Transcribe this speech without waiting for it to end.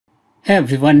Hey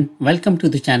everyone, welcome to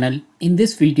the channel. In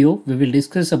this video, we will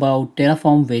discuss about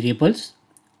Terraform variables.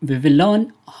 We will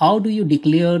learn how do you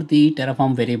declare the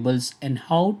Terraform variables and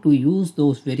how to use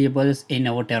those variables in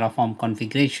our Terraform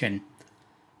configuration.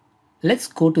 Let's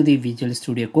go to the Visual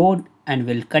Studio Code and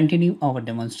we'll continue our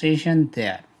demonstration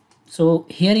there. So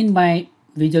here in my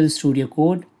Visual Studio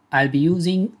Code, I'll be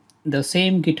using the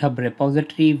same GitHub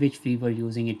repository which we were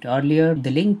using it earlier.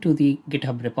 The link to the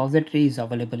GitHub repository is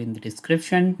available in the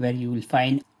description where you will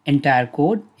find entire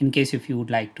code in case if you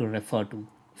would like to refer to.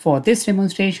 For this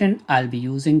demonstration, I'll be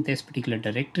using this particular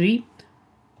directory.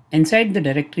 Inside the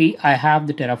directory, I have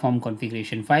the Terraform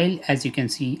configuration file. As you can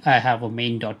see, I have a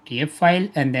main.tf file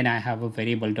and then I have a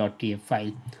variable.tf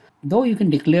file. Though you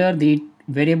can declare the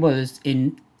variables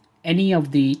in any of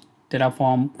the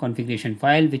Terraform configuration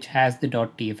file which has the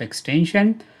 .tf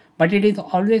extension, but it is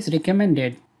always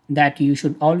recommended that you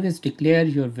should always declare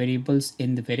your variables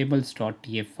in the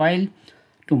variables.tf file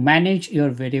to manage your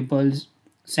variables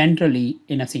centrally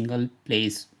in a single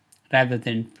place rather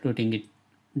than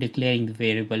declaring the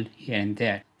variable here and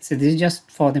there. So this is just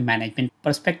for the management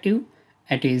perspective.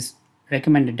 It is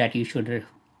recommended that you should.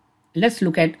 Let's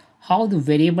look at how the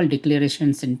variable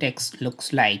declaration syntax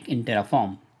looks like in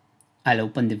Terraform. I'll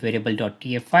open the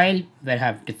variable.tf file where I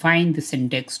have defined the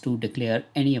syntax to declare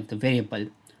any of the variable.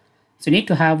 So you need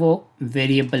to have a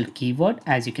variable keyword,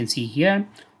 as you can see here,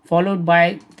 followed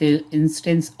by the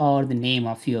instance or the name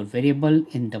of your variable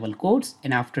in double quotes,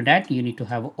 and after that you need to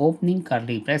have opening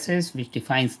curly braces which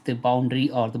defines the boundary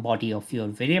or the body of your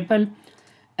variable,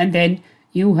 and then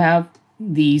you have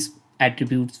these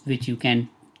attributes which you can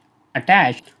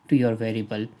attach to your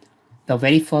variable. The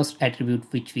very first attribute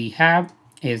which we have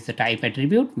is the type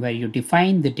attribute, where you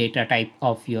define the data type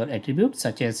of your attribute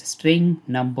such as string,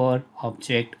 number,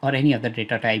 object, or any other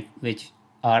data type which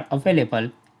are available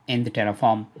in the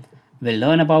Terraform. We'll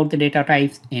learn about the data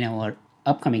types in our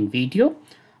upcoming video,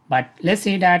 but let's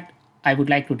say that I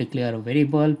would like to declare a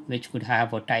variable which could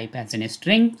have a type as in a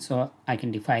string, so I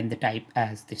can define the type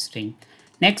as the string.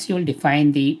 Next, you will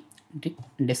define the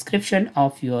description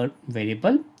of your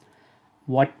variable,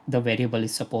 what the variable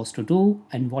is supposed to do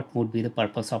and what would be the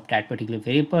purpose of that particular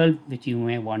variable which you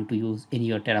may want to use in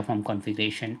your Terraform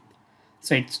configuration.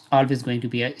 So it's always going to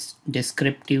be a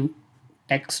descriptive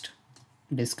text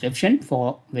description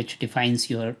for which defines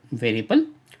your variable.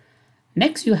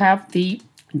 Next, you have the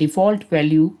default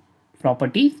value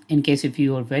property in case if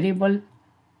your variable,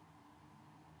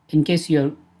 in case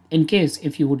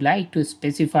if you would like to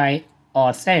specify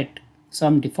or set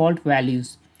some default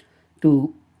values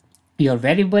to your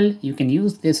variable, you can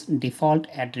use this default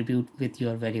attribute with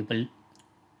your variable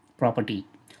property,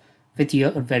 with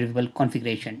your variable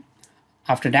configuration.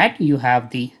 After that, you have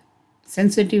the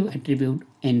sensitive attribute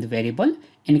in the variable.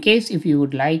 In case if you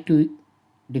would like to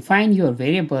define your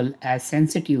variable as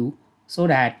sensitive so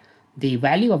that the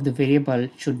value of the variable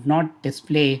should not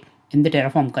display in the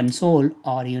Terraform console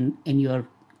or in your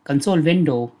console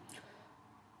window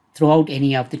throughout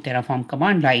any of the Terraform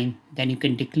command line, then you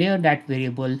can declare that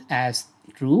variable as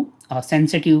true or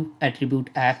sensitive attribute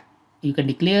as you can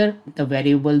declare the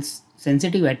variable's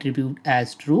sensitive attribute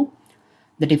as true.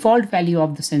 The default value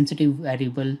of the sensitive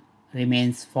variable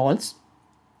remains false.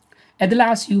 At the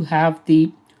last, you have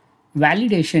the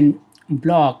validation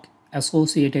block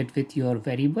associated with your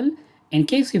variable. In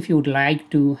case if you would like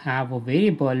to have a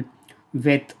variable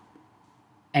with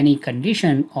any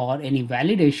condition or any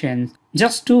validations,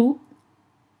 just to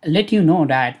let you know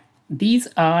that these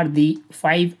are the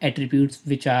 5 attributes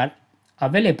which are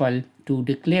available to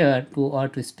declare or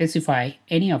to specify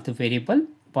any of the variable,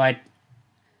 but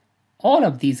all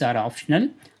of these are optional.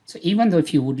 So even though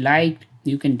if you would like,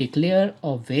 you can declare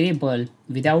a variable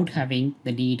without having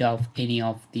the need of any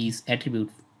of these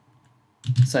attributes,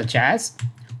 such as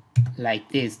like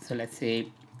this. So let's say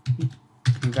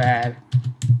var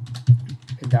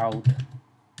without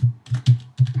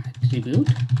attribute.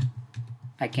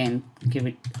 I can give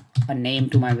it a name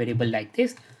to my variable like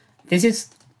this. This is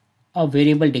a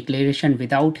variable declaration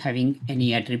without having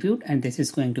any attribute, and this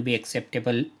is going to be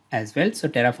acceptable as well. So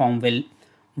Terraform will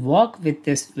work with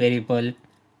this variable.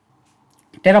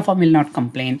 Terraform will not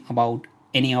complain about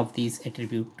any of these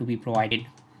attributes to be provided.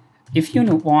 If you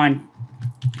want,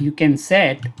 you can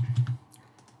set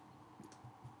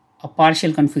a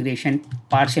partial configuration,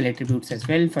 partial attributes as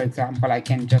well. For example, I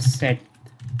can just set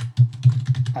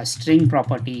a string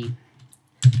property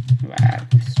where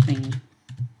string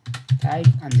type.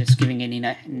 I'm just giving any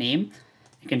name.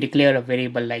 You can declare a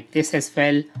variable like this as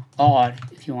well, or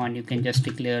if you want, you can just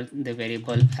declare the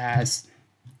variable as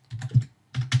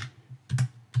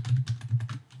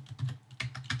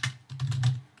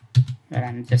where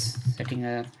I'm just setting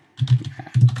a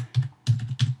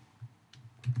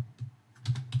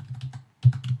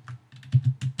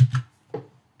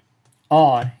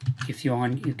or if you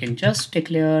want, you can just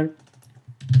declare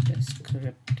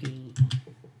descriptive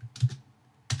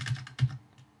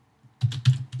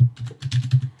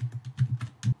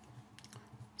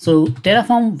So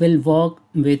Terraform will work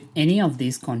with any of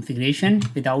these configuration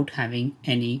without having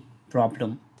any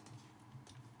problem.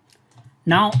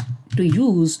 Now to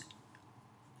use,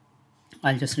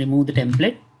 I'll just remove the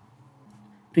template.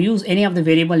 To use any of the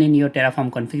variable in your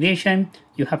Terraform configuration,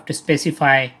 you have to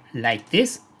specify like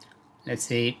this. Let's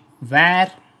say var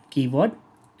keyword,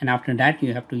 and after that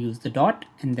you have to use the dot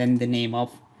and then the name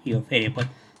of your variable.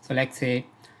 So let's say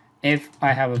if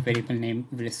I have a variable name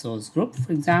resource group,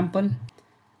 for example,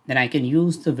 then I can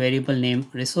use the variable name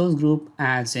resource group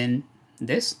as in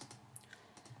this.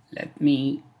 Let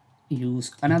me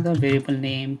use another variable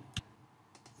name.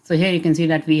 So here you can see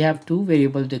that we have two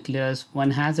variable declares. One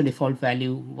has a default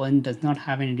value, one does not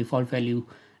have any default value.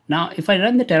 Now if I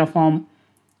run the Terraform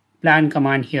plan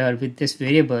command here with this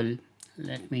variable,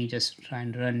 let me just try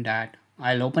and run that.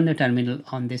 I'll open the terminal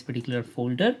on this particular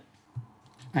folder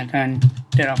and run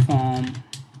Terraform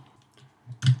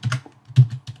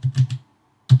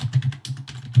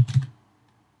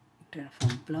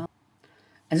plan.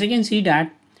 As you can see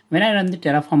that when I run the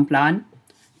Terraform plan,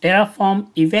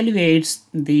 Terraform evaluates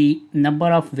the number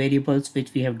of variables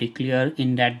which we have declared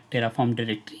in that Terraform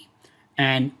directory,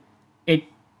 and it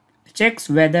checks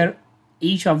whether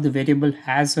each of the variable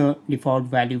has a default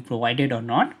value provided or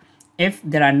not. If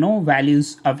there are no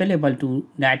values available to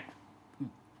that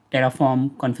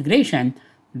Terraform configuration,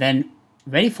 then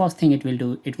very first thing it will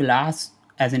do, it will ask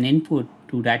as an input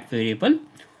to that variable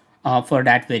for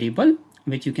that variable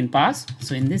which you can pass.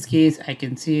 So in this case, I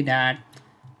can see that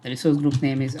the resource group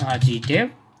name is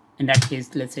rgdev. In that case,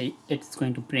 let's say it's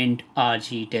going to print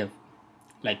rgdev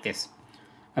like this.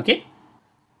 Okay,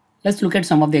 let's look at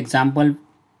some of the example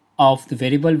of the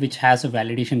variable which has a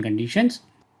validation conditions.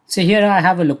 So here I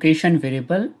have a location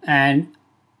variable, and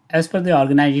as per the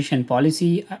organization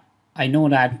policy, I know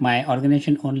that my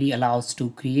organization only allows to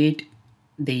create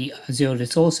the Azure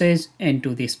resources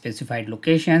into the specified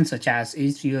locations such as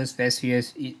East US, West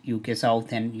US, UK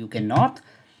South and UK North.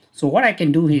 So what I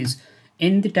can do is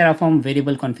in the Terraform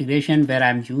variable configuration where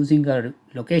I'm using a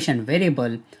location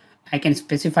variable, I can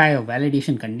specify a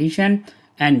validation condition,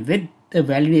 and with the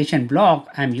validation block,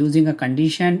 I'm using a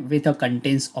condition with a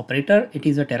contains operator. It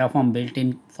is a Terraform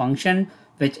built-in function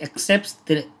which accepts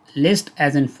the list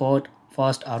as in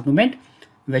first argument,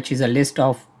 which is a list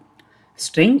of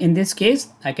string. In this case,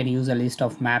 I can use a list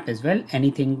of map as well,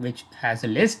 anything which has a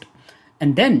list,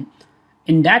 and then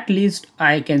in that list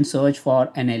I can search for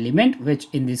an element, which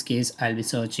in this case I'll be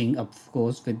searching of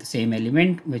course with the same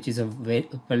element, which is a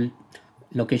variable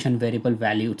location variable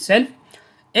value itself.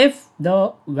 If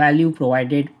the value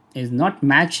provided is not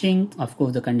matching, of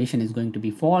course the condition is going to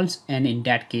be false, and in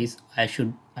that case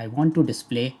I want to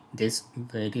display this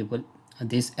variable,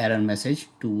 this error message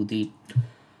to the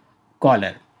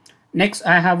caller. Next,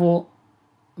 I have a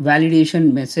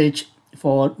validation message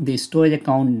for the storage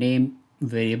account name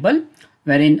variable,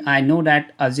 wherein I know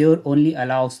that Azure only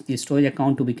allows the storage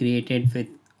account to be created with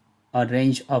a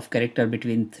range of character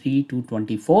between 3 to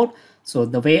 24. So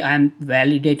the way I'm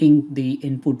validating the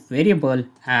input variable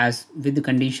as with the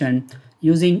condition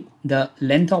using the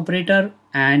length operator,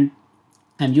 and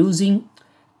I'm using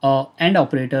a AND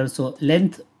operator. So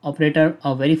length operator,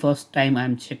 very first time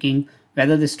I'm checking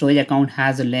whether the storage account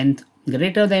has a length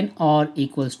greater than or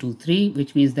equals to 3,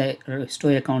 which means the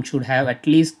storage account should have at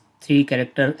least 3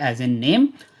 characters as in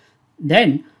name.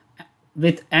 Then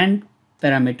with AND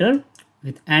parameter,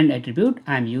 with AND attribute,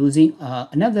 I'm using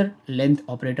another length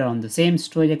operator on the same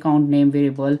storage account name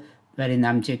variable, wherein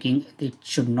I'm checking it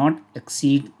should not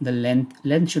exceed the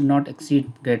length should not exceed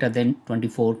greater than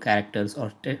 24 characters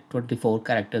or 24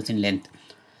 characters in length.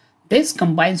 This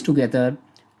combines together,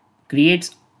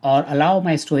 creates or allow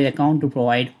my storage account to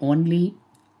provide only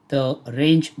the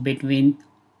range between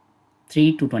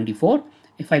 3 to 24.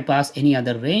 If I pass any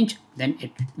other range, then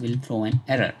it will throw an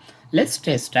error. Let's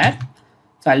test that.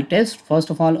 So I'll test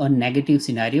first of all a negative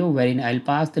scenario wherein I'll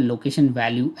pass the location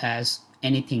value as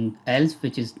anything else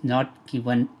which is not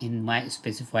given in my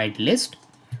specified list.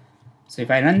 So if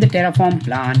I run the Terraform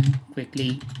plan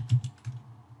quickly,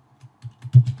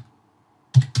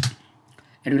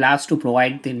 it will ask to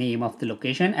provide the name of the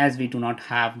location. As we do not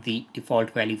have the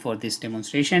default value for this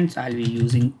demonstration, so I'll be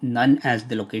using none as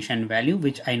the location value,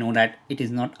 which I know that it is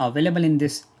not available in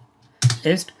this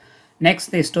list. Next,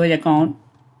 the storage account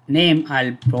name,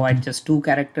 I'll provide just 2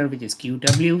 characters, which is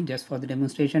QW, just for the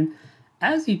demonstration.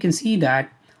 as you can see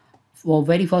that for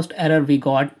very first error we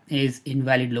got is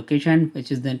invalid location,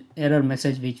 which is the error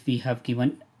message which we have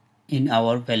given in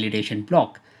our validation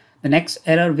block. The next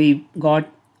error we got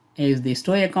is the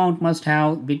story account must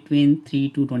have between 3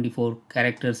 to 24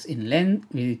 characters in length,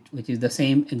 which is the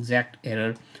same exact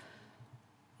error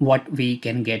what we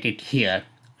can get it here,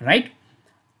 right?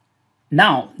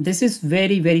 Now this is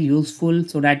very useful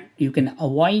so that you can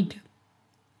avoid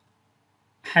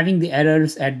having the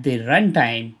errors at the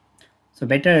runtime. So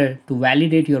better to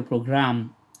validate your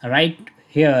program right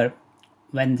here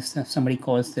when somebody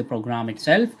calls the program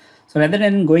itself. So rather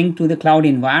than going to the cloud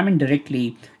environment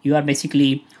directly, you are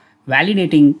basically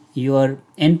validating your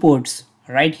inputs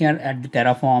right here at the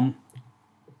Terraform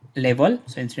level.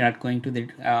 So instead of going to the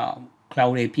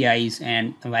cloud APIs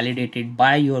and validated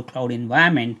by your cloud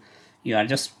environment, you are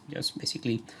just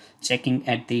basically checking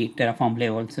at the Terraform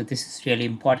level. So this is really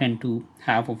important to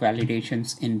have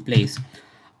validations in place.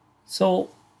 So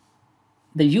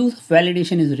the use of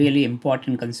validation is really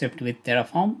important concept with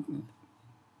Terraform.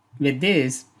 With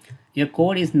this, your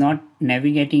code is not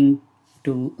navigating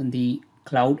to the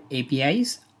cloud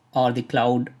APIs or the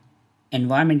cloud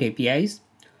environment APIs.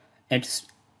 It's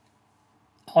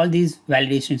all these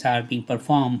validations are being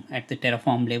performed at the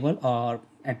Terraform level or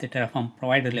at the Terraform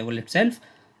provider level itself.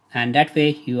 And that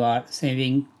way you are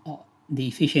saving the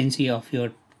efficiency of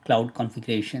your cloud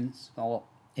configurations. So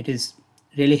it is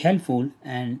really helpful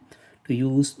and to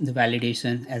use the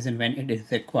validation as and when it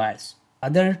is requires.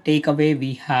 Other takeaway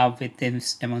we have with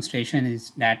this demonstration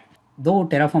is that though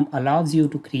Terraform allows you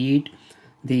to create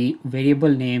the variable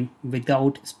name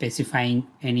without specifying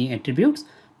any attributes,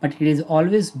 but it is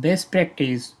always best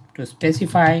practice to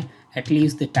specify at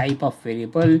least the type of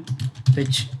variable,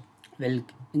 which will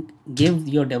give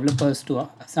your developers to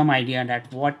some idea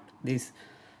that what this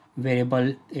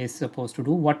variable is supposed to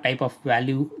do, what type of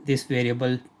value this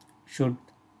variable should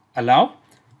allow,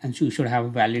 and you should have a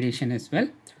validation as well,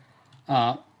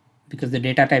 because the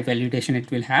data type validation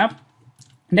it will have.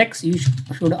 Next, you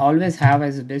should always have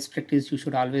as a best practice, you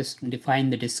should always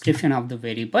define the description of the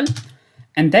variable,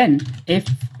 and then if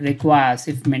requires,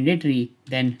 if mandatory,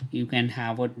 then you can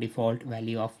have a default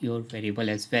value of your variable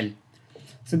as well.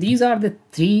 So these are the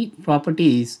three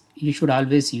properties you should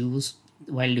always use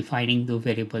while defining the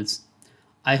variables.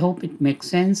 I hope it makes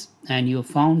sense and you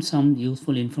found some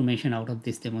useful information out of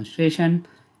this demonstration.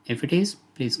 If it is,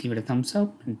 please give it a thumbs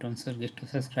up and don't forget to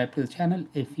subscribe to the channel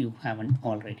if you haven't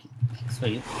already.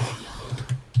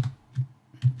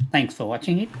 Thanks for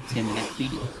watching it. See you in the next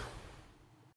video.